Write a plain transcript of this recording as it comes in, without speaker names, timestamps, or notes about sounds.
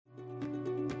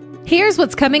Here's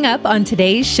what's coming up on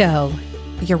today's show.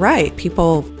 You're right.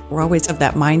 People were always of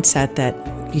that mindset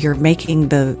that you're making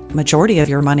the majority of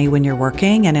your money when you're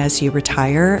working, and as you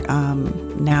retire,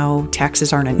 now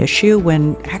taxes aren't an issue,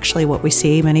 when actually what we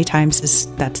see many times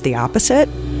is that's the opposite.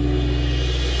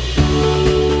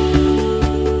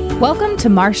 Welcome to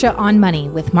Marsha on Money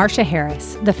with Marsha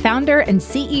Harris, the founder and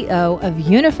CEO of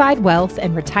Unified Wealth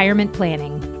and Retirement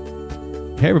Planning.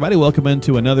 Hey everybody, welcome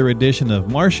into another edition of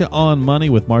Marsha on Money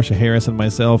with Marsha Harris and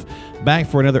myself, back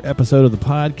for another episode of the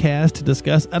podcast to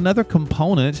discuss another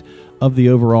component of the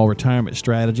overall retirement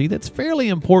strategy that's fairly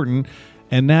important,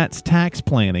 and that's tax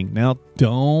planning. Now,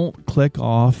 don't click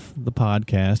off the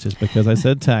podcast just because I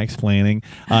said tax planning.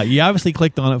 You obviously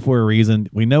clicked on it for a reason.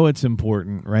 We know it's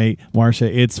important, right, Marsha?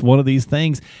 It's one of these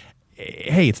things.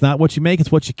 Hey, it's not what you make,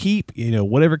 it's what you keep,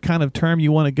 whatever kind of term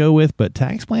you want to go with, but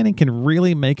tax planning can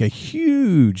really make a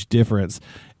huge difference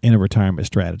in a retirement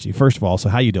strategy. First of all, so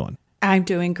how you doing? I'm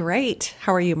doing great.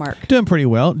 How are you, Mark? Doing pretty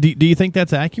well. Do you think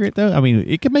that's accurate, though? I mean,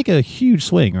 it could make a huge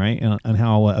swing, right, on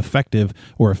how effective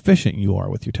or efficient you are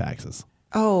with your taxes.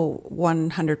 Oh,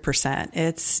 100%.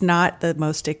 It's not the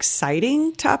most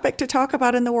exciting topic to talk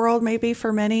about in the world, maybe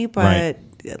for many, but right.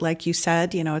 Like you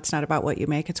said, it's not about what you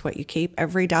make, it's what you keep.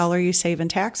 Every dollar you save in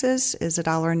taxes is a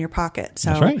dollar in your pocket.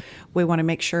 So that's right. We want to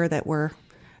make sure that we're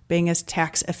being as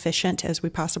tax efficient as we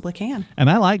possibly can. And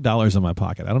I like dollars in my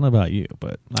pocket. I don't know about you,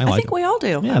 but I like think we all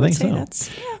do. Yeah, I think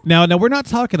so. Now, we're not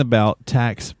talking about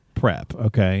tax prep,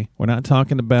 okay? We're not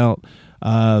talking about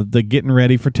the getting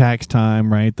ready for tax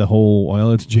time, right? The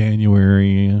whole, it's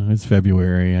January, it's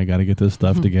February, I got to get this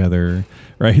stuff together,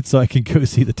 right? So I can go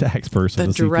see the tax person.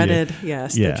 The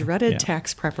dreaded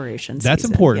tax preparation season. That's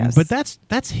important, yes. but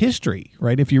that's history,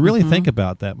 right? If you really think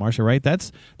about that, Marsha, right?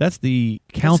 That's the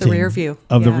counting the rear view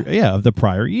of the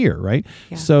prior year, right?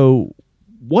 Yeah. So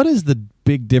what is the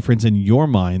big difference in your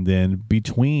mind then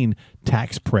between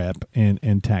tax prep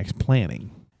and tax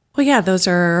planning? Well, yeah, those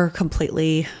are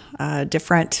completely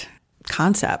different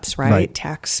concepts, right?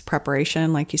 Tax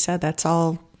preparation, like you said,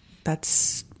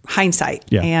 that's hindsight.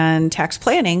 Yeah. And tax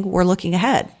planning, we're looking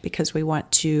ahead because we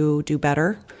want to do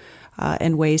better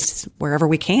in ways wherever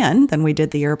we can than we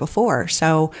did the year before.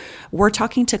 So we're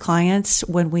talking to clients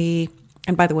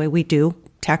and by the way, we do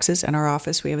taxes in our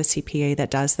office. We have a CPA that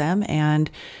does them,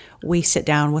 and we sit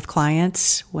down with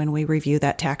clients when we review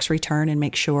that tax return and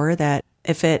make sure that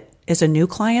if it is a new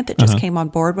client that just came on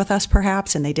board with us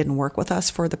perhaps and they didn't work with us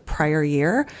for the prior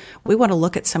year, we want to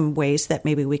look at some ways that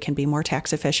maybe we can be more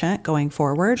tax efficient going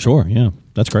forward. Sure, yeah,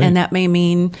 that's great. And that may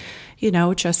mean,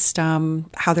 just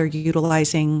how they're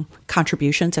utilizing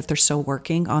contributions if they're still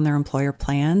working on their employer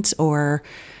plans, or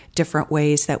different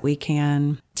ways that we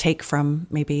can take from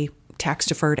maybe tax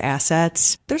deferred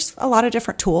assets. There's a lot of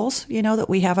different tools, that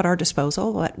we have at our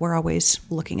disposal, but we're always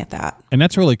looking at that. And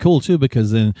that's really cool too,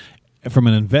 because then from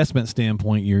an investment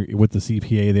standpoint, you're with the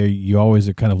CPA there, you always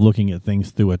are kind of looking at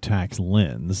things through a tax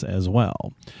lens as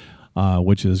well,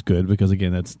 which is good because,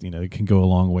 again, that's, it can go a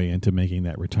long way into making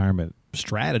that retirement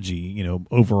strategy,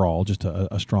 overall just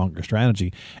a stronger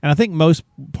strategy. And I think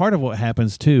part of what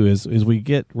happens too is we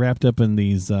get wrapped up in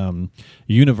these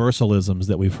universalisms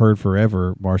that we've heard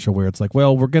forever, Marsha, where it's like,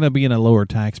 well, we're going to be in a lower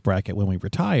tax bracket when we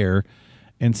retire.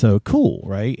 And so, cool,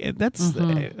 right? That's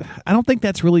I don't think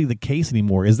that's really the case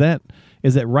anymore. Is that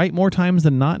right more times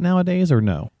than not nowadays, or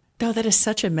no? No, that is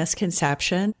such a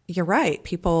misconception. You're right.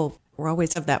 People were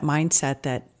always of that mindset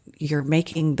that you're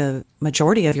making the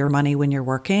majority of your money when you're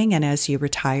working, and as you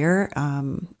retire,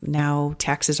 now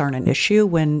taxes aren't an issue,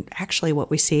 when actually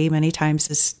what we see many times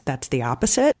is that's the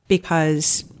opposite,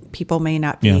 because people may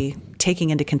not be taking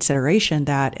into consideration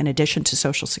that in addition to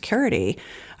Social Security,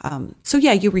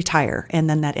 you retire and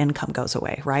then that income goes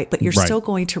away, right? But you're still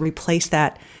going to replace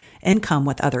that income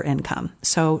with other income.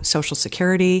 So Social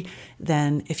Security,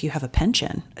 then if you have a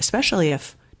pension, especially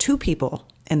if two people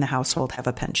in the household have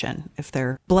a pension, if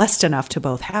they're blessed enough to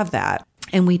both have that,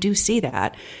 and we do see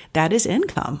that is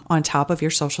income on top of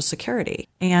your Social Security.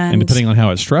 And depending on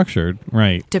how it's structured,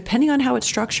 right? Depending on how it's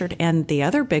structured. And the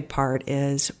other big part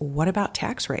is, what about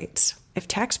tax rates? If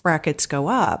tax brackets go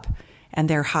up and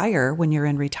they're higher when you're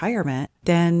in retirement,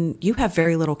 then you have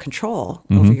very little control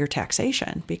over your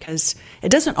taxation, because it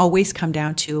doesn't always come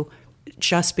down to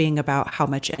just being about how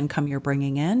much income you're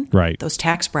bringing in. Right. Those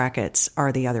tax brackets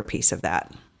are the other piece of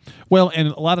that. Well, and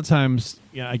a lot of times,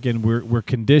 again, we're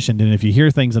conditioned, and if you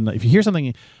hear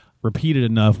something repeated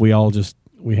enough, we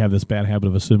have this bad habit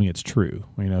of assuming it's true.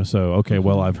 So okay,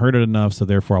 well, I've heard it enough, so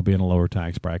therefore I'll be in a lower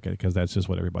tax bracket because that's just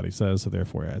what everybody says. So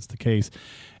therefore, that's the case.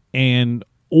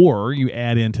 Or you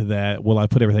add into that, well, I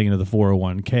put everything into the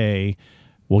 401k.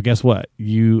 Well, guess what?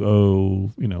 You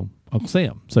owe, Uncle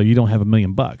Sam. So you don't have $1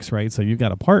 million, right? So you've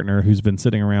got a partner who's been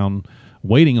sitting around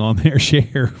waiting on their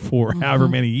share for however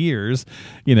many years,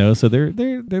 so they're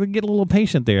getting a little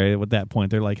patient there at that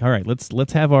point. They're like, all right,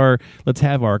 let's have our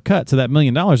cut. So that $1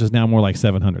 million is now more like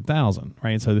 700,000,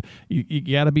 right? So you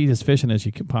got to be as efficient as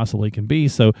you possibly can be.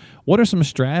 So what are some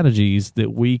strategies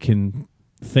that we can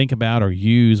think about or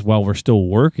use while we're still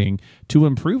working to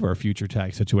improve our future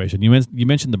tax situation? You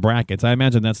mentioned the brackets. I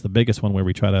imagine that's the biggest one where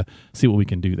we try to see what we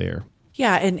can do there.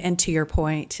 Yeah, and to your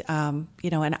point, an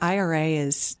IRA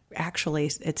is actually,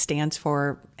 it stands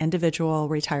for Individual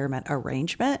Retirement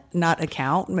Arrangement, not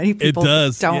account. Many people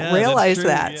don't realize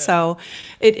that. Yeah. So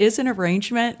it is an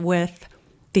arrangement with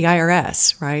the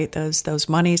IRS, right? Those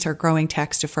monies are growing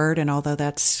tax deferred, and although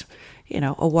that's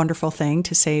a wonderful thing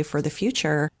to save for the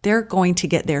future, they're going to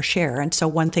get their share. And so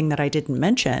one thing that I didn't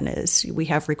mention is we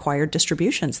have required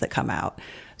distributions that come out.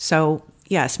 So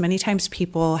yes, many times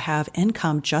people have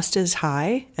income just as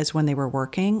high as when they were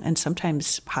working, and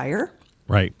sometimes higher.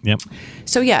 Right. Yep.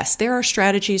 So yes, there are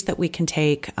strategies that we can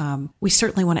take. We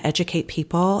certainly want to educate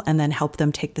people and then help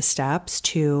them take the steps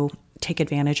to take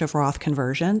advantage of Roth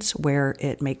conversions where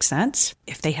it makes sense.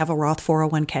 If they have a Roth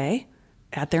 401k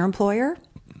at their employer,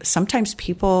 sometimes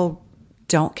people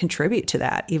don't contribute to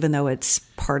that, even though it's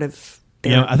part of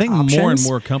their I think options. More and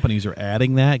more companies are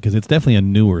adding that because it's definitely a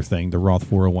newer thing, the Roth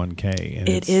 401k. And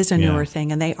it is a newer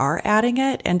thing, and they are adding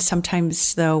it. And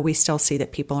sometimes, though, we still see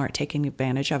that people aren't taking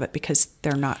advantage of it because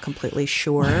they're not completely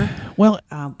sure. Well,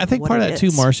 I think part of that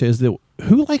too, Marcia, is that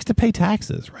who likes to pay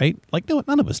taxes, right? Like, no,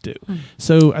 none of us do.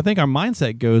 So I think our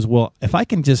mindset goes, well, if I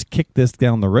can just kick this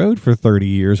down the road for 30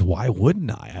 years, why wouldn't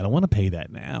I? I don't want to pay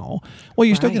that now. Well,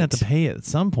 you're still going to have to pay it at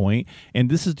some point. And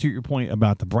this is to your point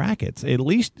about the brackets. At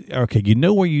least, okay, you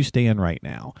know where you stand right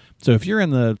now. So if you're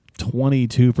in the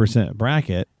 22%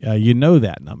 bracket, you know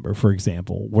that number, for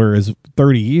example. Whereas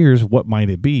 30 years, what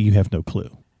might it be? You have no clue.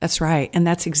 That's right. And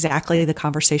that's exactly the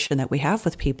conversation that we have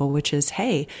with people, which is,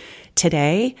 hey,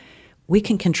 today we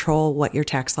can control what your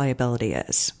tax liability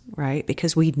is, right?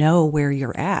 Because we know where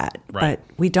you're at, but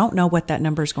we don't know what that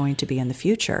number is going to be in the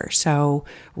future. So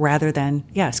rather than,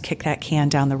 kick that can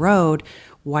down the road,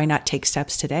 why not take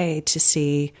steps today to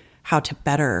see how to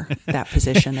better that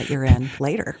position that you're in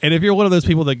later? And if you're one of those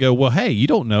people that go, well, hey, you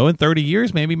don't know, in 30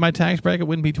 years, maybe my tax bracket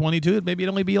wouldn't be 22, maybe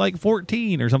it'd only be like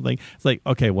 14 or something. It's like,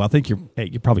 okay, well, I think you're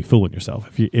probably fooling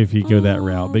yourself if you go that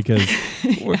route, because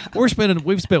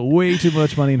we've spent way too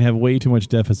much money and have way too much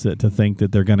deficit to think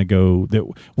that they're going to go, that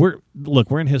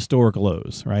we're in historic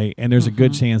lows, right? And there's a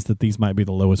good chance that these might be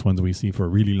the lowest ones we see for a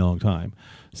really long time.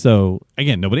 So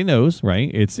again, nobody knows, right?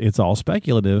 It's all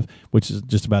speculative, which is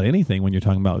just about anything when you're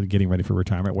talking about getting ready for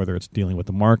retirement, whether it's dealing with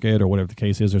the market or whatever the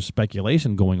case is. There's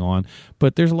speculation going on,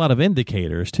 but there's a lot of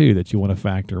indicators too that you want to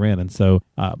factor in. And so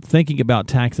thinking about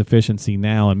tax efficiency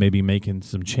now and maybe making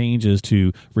some changes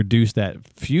to reduce that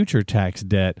future tax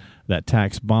debt, that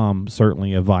tax bomb,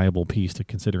 certainly a viable piece to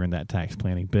consider in that tax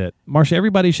planning bit. Marcia,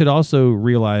 everybody should also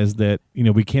realize that,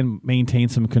 we can maintain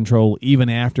some control even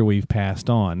after we've passed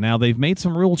on. Now, they've made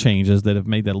some rule changes that have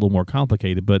made that a little more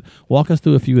complicated, but walk us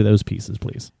through a few of those pieces,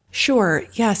 please. Sure.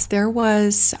 Yes, there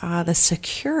was the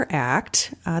Secure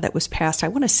Act that was passed, I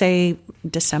want to say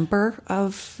December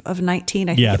of 19.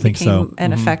 I think it became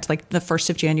in effect like the 1st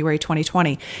of January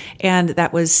 2020. And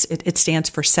that was, it stands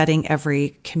for Setting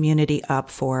Every Community Up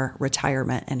for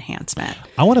Retirement Enhancement.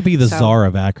 I want to be the czar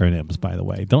of acronyms, by the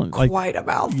way. Quite a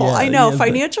mouthful. I know.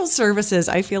 Financial services,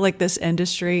 I feel like this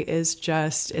industry is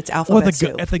just, it's alphabet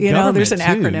soup. At the government, there's an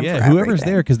acronym for whoever's everything.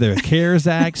 there, because the CARES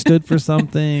Act stood for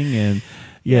something, and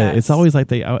it's always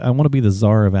like I want to be the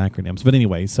czar of acronyms. But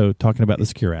anyway, so talking about the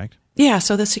Secure Act. Yeah,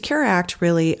 so the Secure Act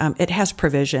really, it has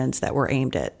provisions that were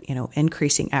aimed at,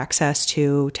 increasing access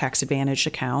to tax-advantaged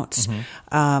accounts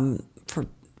for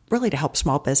really to help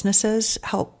small businesses,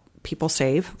 help people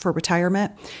save for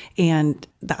retirement. And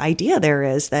the idea there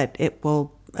is that it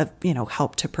will,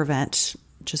 help to prevent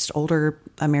just older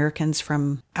Americans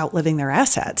from outliving their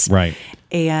assets. Right.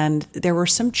 And there were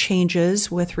some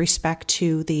changes with respect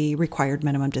to the required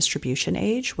minimum distribution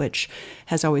age, which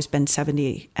has always been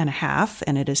 70 and a half,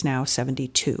 and it is now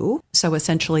 72. So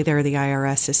essentially there the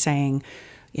IRS is saying,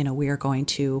 we are going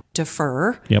to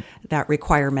defer that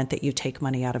requirement that you take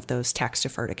money out of those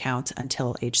tax-deferred accounts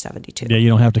until age 72. Yeah, you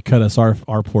don't have to cut us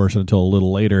our portion until a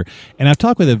little later. And I've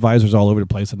talked with advisors all over the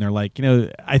place, and they're like,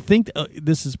 I think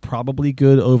this is probably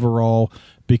good overall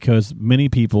because many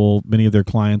of their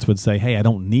clients would say, hey, I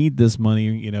don't need this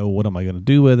money. What am I going to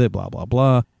do with it? Blah, blah,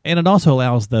 blah. And it also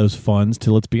allows those funds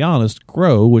to, let's be honest,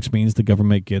 grow, which means the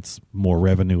government gets more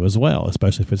revenue as well,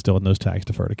 especially if it's still in those tax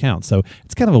deferred accounts. So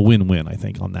it's kind of a win-win, I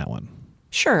think, on that one.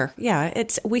 Sure. Yeah.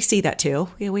 We see that too.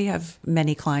 We have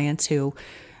many clients who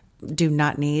do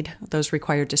not need those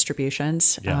required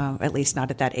distributions, at least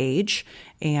not at that age.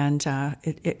 And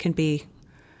it can be,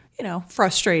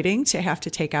 frustrating to have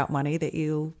to take out money that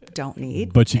you don't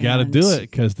need. But you got to do it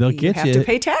because they'll get you. You have to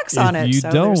pay tax on it. You so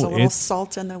don't, there's a little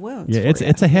salt in the wounds. Yeah,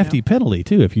 it's a hefty penalty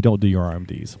too if you don't do your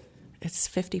RMDs. It's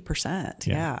 50%.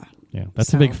 Yeah. Yeah,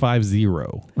 that's a big 50.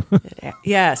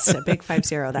 Yes, a big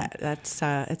 50. That's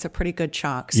it's a pretty good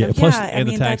chunk. So plus,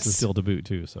 the tax is still to boot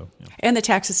too. So and the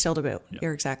tax is still to boot.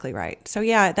 You're exactly right. So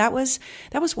that was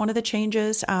one of the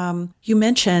changes. You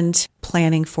mentioned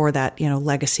planning for that,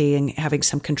 legacy and having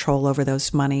some control over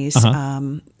those monies.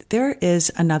 There is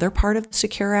another part of the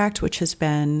Secure Act which has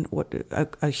been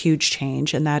a huge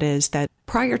change, and that is that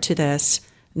prior to this,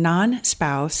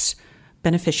 non-spouse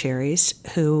beneficiaries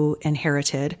who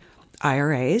inherited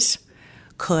IRAs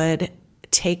could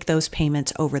take those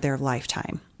payments over their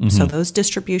lifetime. So those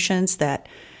distributions that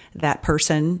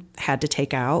person had to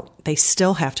take out, they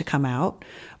still have to come out,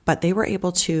 but they were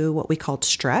able to what we called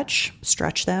stretch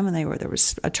them, and there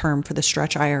was a term for the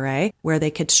stretch IRA where they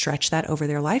could stretch that over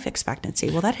their life expectancy.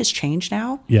 Well, that has changed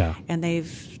now. Yeah. And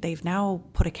they've now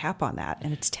put a cap on that,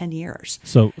 and it's 10 years.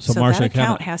 So Marsha, that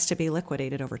account has to be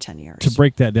liquidated over 10 years. To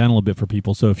break that down a little bit for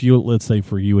people, so if let's say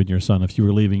for you and your son, if you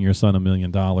were leaving your son $1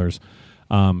 million,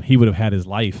 he would have had his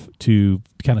life to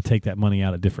kind of take that money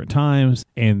out at different times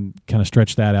and kind of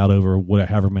stretch that out over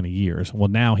however many years. Well,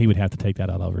 now he would have to take that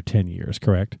out over 10 years,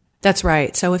 correct? That's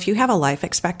right. So if you have a life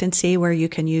expectancy where you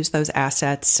can use those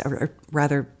assets, or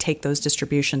rather take those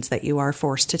distributions that you are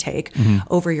forced to take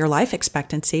over your life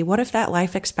expectancy, what if that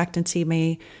life expectancy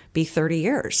may be 30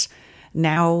 years?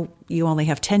 Now you only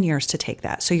have 10 years to take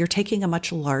that. So you're taking a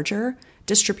much larger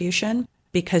distribution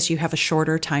because you have a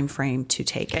shorter time frame to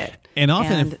take it. And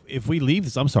often if we leave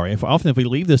this, if we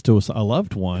leave this to a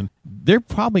loved one, they're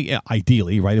probably,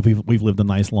 ideally, right, if we've lived a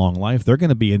nice long life, they're going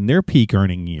to be in their peak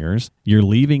earning years. You're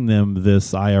leaving them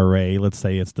this IRA, let's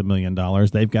say it's the $1 million.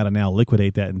 They've got to now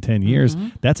liquidate that in 10 years.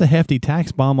 That's a hefty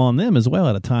tax bomb on them as well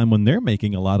at a time when they're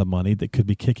making a lot of money that could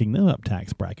be kicking them up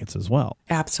tax brackets as well.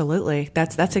 Absolutely.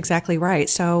 That's exactly right.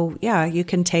 So, you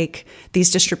can take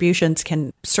these distributions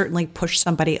can certainly push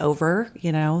somebody over,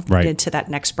 into that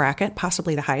next bracket,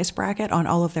 possibly the highest bracket on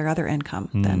all of their other income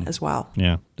then as well.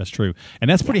 Yeah, that's true. And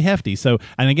that's pretty hefty. So,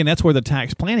 and again, that's where the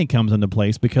tax planning comes into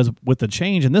place, because with the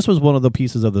change, and this was one of the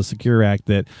pieces of the Secure Act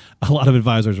that a lot of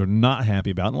advisors are not happy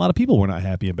about, and a lot of people were not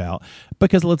happy about,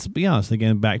 because let's be honest,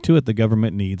 again, back to it, the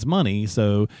government needs money.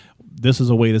 So this is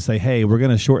a way to say, hey, we're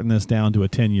going to shorten this down to a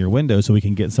 10-year window so we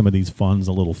can get some of these funds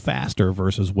a little faster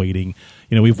versus waiting.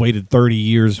 We've waited 30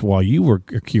 years while you were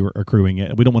accruing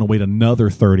it. We don't want to wait another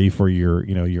 30 for your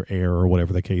heir or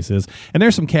whatever the case is. And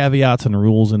there's some caveats and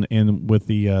rules in with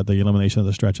the elimination of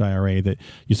the stretch IRA that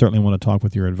you certainly want to talk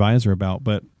with your advisor about.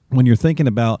 But when you're thinking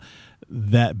about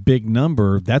that big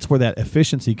number, that's where that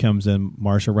efficiency comes in,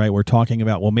 Marsha, right? We're talking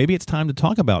about, well, maybe it's time to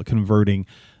talk about converting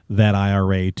that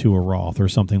IRA to a Roth or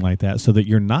something like that so that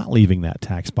you're not leaving that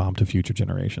tax bomb to future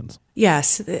generations.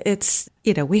 Yes, it's,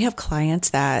 we have clients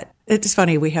that, it's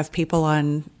funny, we have people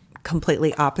on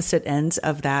completely opposite ends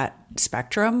of that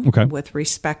spectrum with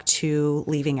respect to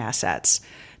leaving assets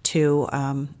to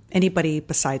anybody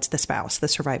besides the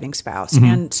surviving spouse.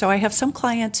 And so I have some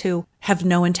clients who have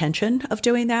no intention of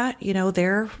doing that.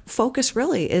 Their focus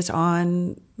really is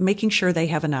on making sure they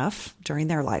have enough during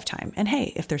their lifetime. And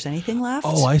hey, if there's anything left.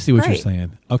 Oh, I see what you're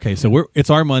saying. Okay, so it's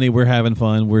our money. We're having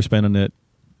fun. We're spending it.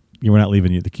 We're not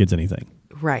leaving the kids anything.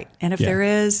 Right. And if there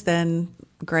is, then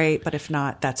great. But if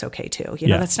not, that's okay too.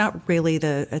 That's not really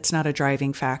it's not a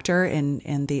driving factor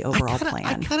in the overall plan.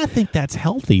 I kind of think that's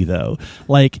healthy though.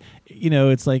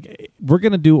 It's like we're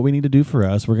going to do what we need to do for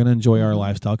us. We're going to enjoy our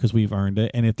lifestyle because we've earned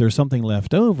it. And if there's something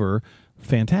left over,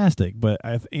 fantastic. But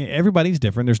everybody's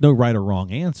different. There's no right or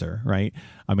wrong answer, right?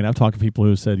 I mean, I've talked to people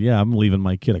who said, yeah, I'm leaving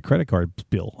my kid a credit card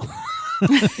bill.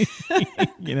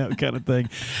 Kind of thing.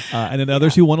 And then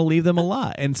others who want to leave them a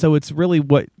lot. And so it's really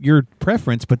what your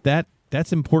preference, but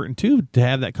that's important too, to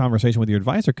have that conversation with your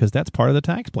advisor, because that's part of the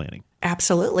tax planning.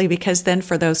 Absolutely. Because then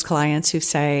for those clients who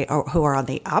say, or who are on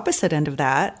the opposite end of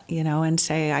that, and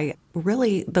say,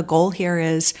 the goal here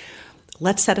is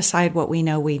let's set aside what we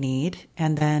know we need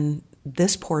and then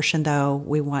This portion, though,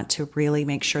 we want to really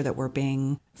make sure that we're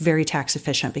being very tax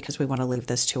efficient because we want to leave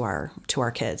this to our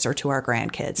kids or to our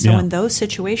grandkids. So in those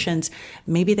situations,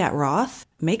 maybe that Roth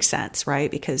makes sense, right?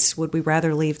 Because would we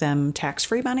rather leave them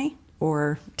tax-free money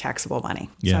or taxable money?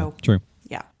 Yeah, so, true.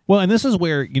 Yeah. Well, and this is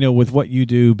where, with what you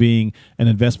do being an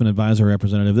investment advisor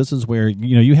representative, this is where,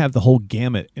 you have the whole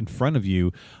gamut in front of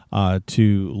you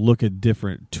to look at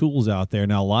different tools out there.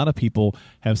 Now, a lot of people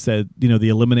have said, the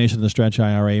elimination of the stretch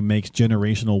IRA makes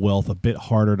generational wealth a bit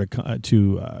harder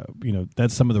to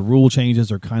that's some of the rule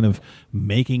changes are kind of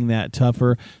making that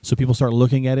tougher. So people start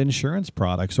looking at insurance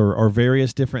products or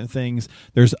various different things.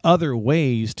 There's other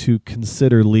ways to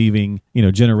consider leaving,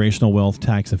 generational wealth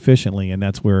tax efficiently. And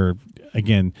that's where,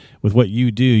 again, with what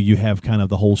you do, you have kind of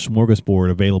the whole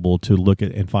smorgasbord available to look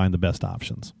at and find the best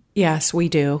options. Yes, we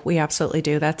do. We absolutely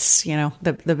do. That's,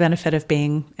 the benefit of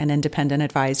being an independent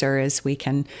advisor is we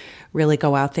can really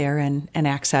go out there and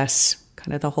access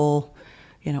kind of the whole,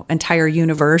 entire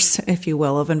universe, if you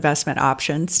will, of investment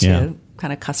options to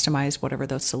kind of customize whatever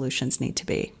those solutions need to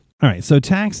be. All right. So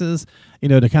taxes,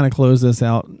 to kind of close this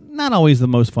out, not always the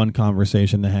most fun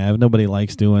conversation to have. Nobody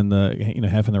likes doing the,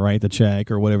 having to write the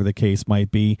check or whatever the case might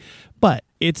be. But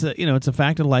it's a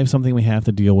fact of life, something we have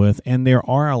to deal with. And there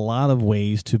are a lot of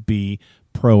ways to be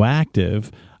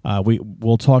proactive.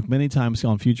 We'll talk many times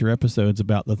on future episodes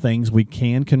about the things we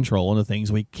can control and the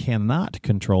things we cannot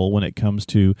control when it comes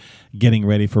to getting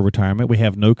ready for retirement. We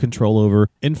have no control over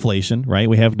inflation, right?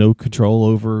 We have no control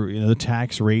over the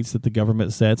tax rates that the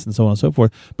government sets and so on and so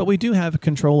forth. But we do have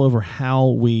control over how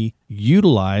we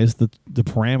utilize the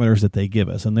parameters that they give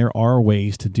us. And there are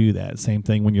ways to do that. Same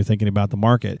thing when you're thinking about the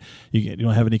market. You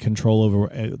don't have any control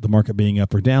over the market being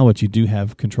up or down, but you do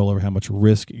have control over how much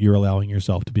risk you're allowing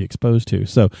yourself to be exposed to.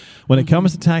 So when it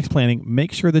comes to tax planning,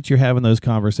 make sure that you're having those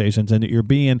conversations and that you're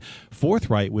being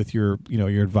forthright with your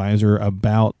advisor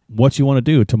about what you want to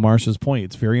do. To Marsha's point,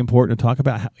 it's very important to talk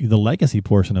about the legacy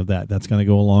portion of that. That's going to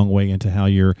go a long way into how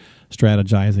you're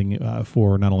strategizing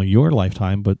for not only your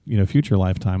lifetime, but future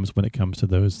lifetimes when it comes to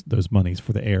those monies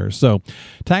for the heirs. So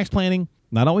tax planning,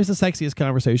 not always the sexiest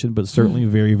conversation, but certainly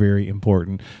very, very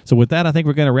important. So with that, I think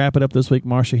we're going to wrap it up this week,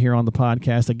 Marsha, here on the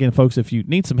podcast. Again, folks, if you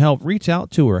need some help, reach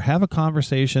out to her. Have a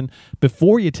conversation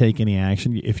before you take any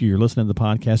action. If you're listening to the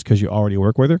podcast because you already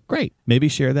work with her, great. Maybe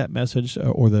share that message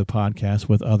or the podcast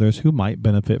with others who might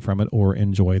benefit from it or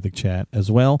enjoy the chat as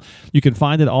well. You can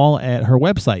find it all at her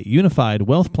website,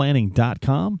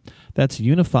 unifiedwealthplanning.com. That's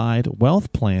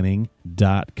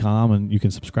unifiedwealthplanning.com. And you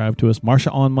can subscribe to us,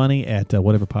 Marsha on Money, at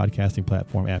whatever podcasting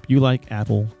platform app you like,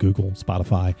 Apple, Google,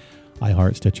 Spotify,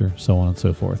 iHeart, Stitcher, so on and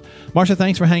so forth. Marsha,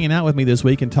 thanks for hanging out with me this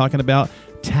week and talking about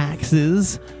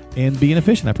taxes and being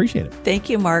efficient. I appreciate it. Thank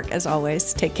you, Mark, as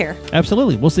always. Take care.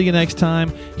 Absolutely. We'll see you next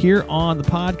time here on the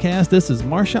podcast. This is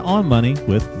Marsha on Money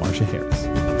with Marsha Harris.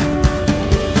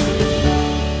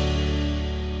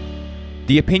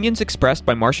 The opinions expressed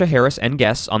by Marsha Harris and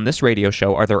guests on this radio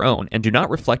show are their own and do not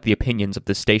reflect the opinions of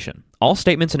this station. All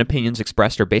statements and opinions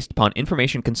expressed are based upon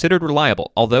information considered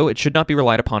reliable, although it should not be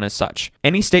relied upon as such.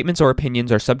 Any statements or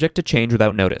opinions are subject to change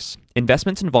without notice.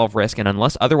 Investments involve risk and,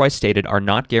 unless otherwise stated, are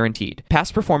not guaranteed.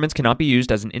 Past performance cannot be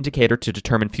used as an indicator to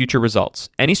determine future results.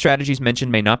 Any strategies mentioned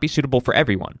may not be suitable for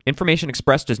everyone. Information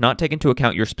expressed does not take into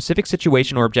account your specific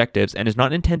situation or objectives and is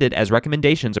not intended as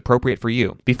recommendations appropriate for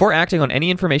you. Before acting on any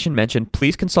information mentioned,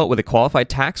 please consult with a qualified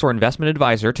tax or investment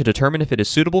advisor to determine if it is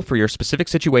suitable for your specific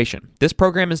situation. This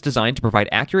program is designed to provide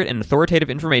accurate and authoritative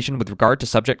information with regard to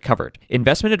subject covered.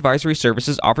 Investment advisory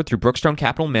services offered through Brookstone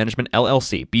Capital Management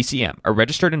LLC, BCM, a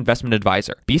registered investment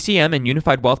advisor. BCM and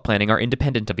Unified Wealth Planning are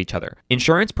independent of each other.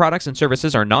 Insurance products and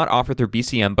services are not offered through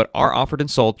BCM but are offered and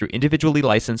sold through individually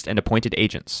licensed and appointed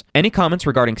agents. Any comments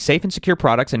regarding safe and secure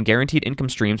products and guaranteed income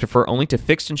streams refer only to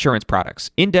fixed insurance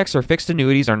products. Index or fixed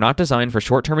annuities are not designed for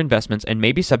short-term investments and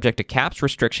may be subject to caps,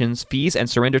 restrictions, fees, and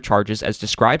surrender charges as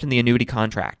described in the annuity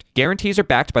contract. Guarantees are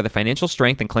backed by the financial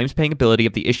strength and claims-paying ability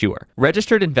of the issuer.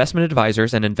 Registered investment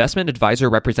advisors and investment advisor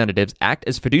representatives act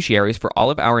as fiduciaries for all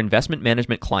of our investment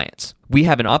management clients. We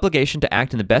have an obligation to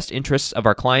act in the best interests of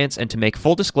our clients and to make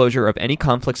full disclosure of any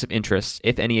conflicts of interest,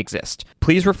 if any exist.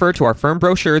 Please refer to our firm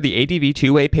brochure, the ADV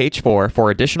 2A page 4,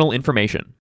 for additional information.